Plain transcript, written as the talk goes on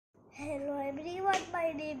Hello everyone,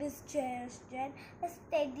 my name is Jayan. I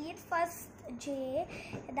studied first J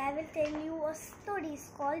and I will tell you a story. It's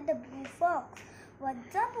called The Blue Fox.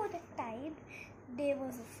 Once upon a time, there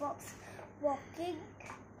was a fox walking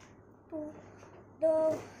to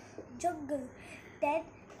the jungle. Then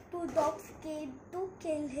two dogs came to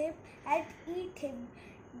kill him and eat him.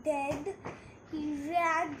 Then he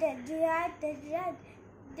ran.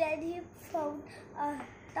 Then he found a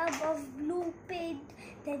tub of blue paint.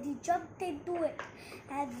 Then he jumped into it.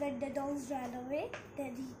 And when the dogs ran away,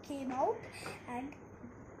 then he came out and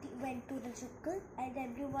went to the jungle. And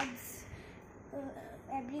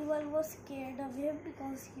everyone was scared of him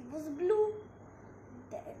because he was blue.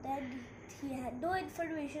 Then he had no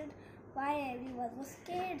information why everyone was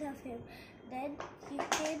scared of him. Then he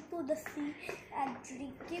came to the sea and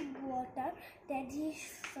drinking water. Then he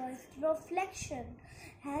saw his reflection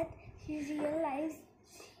and he realized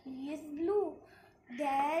he is blue.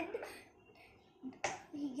 Then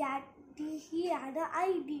he had an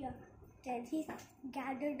idea. Then he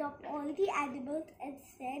gathered up all the animals and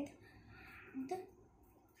said,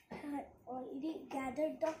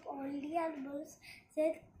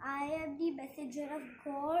 I am the messenger of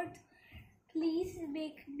God. Please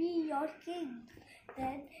make me your king.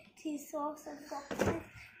 Then he saw some foxes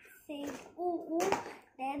saying, ooh, ooh.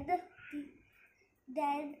 Then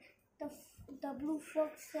the blue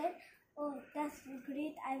fox said, oh, that's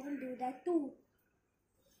great, I will do that too.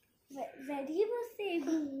 When he was saying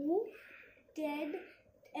ooh, then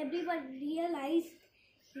everyone realized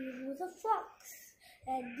he was a fox.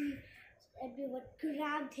 And everyone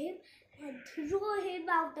grabbed him and threw him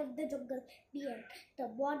out of the jungle. The end. The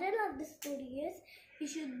moral of the story is we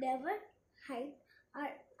should never hide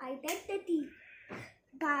our identity.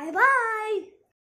 Bye bye.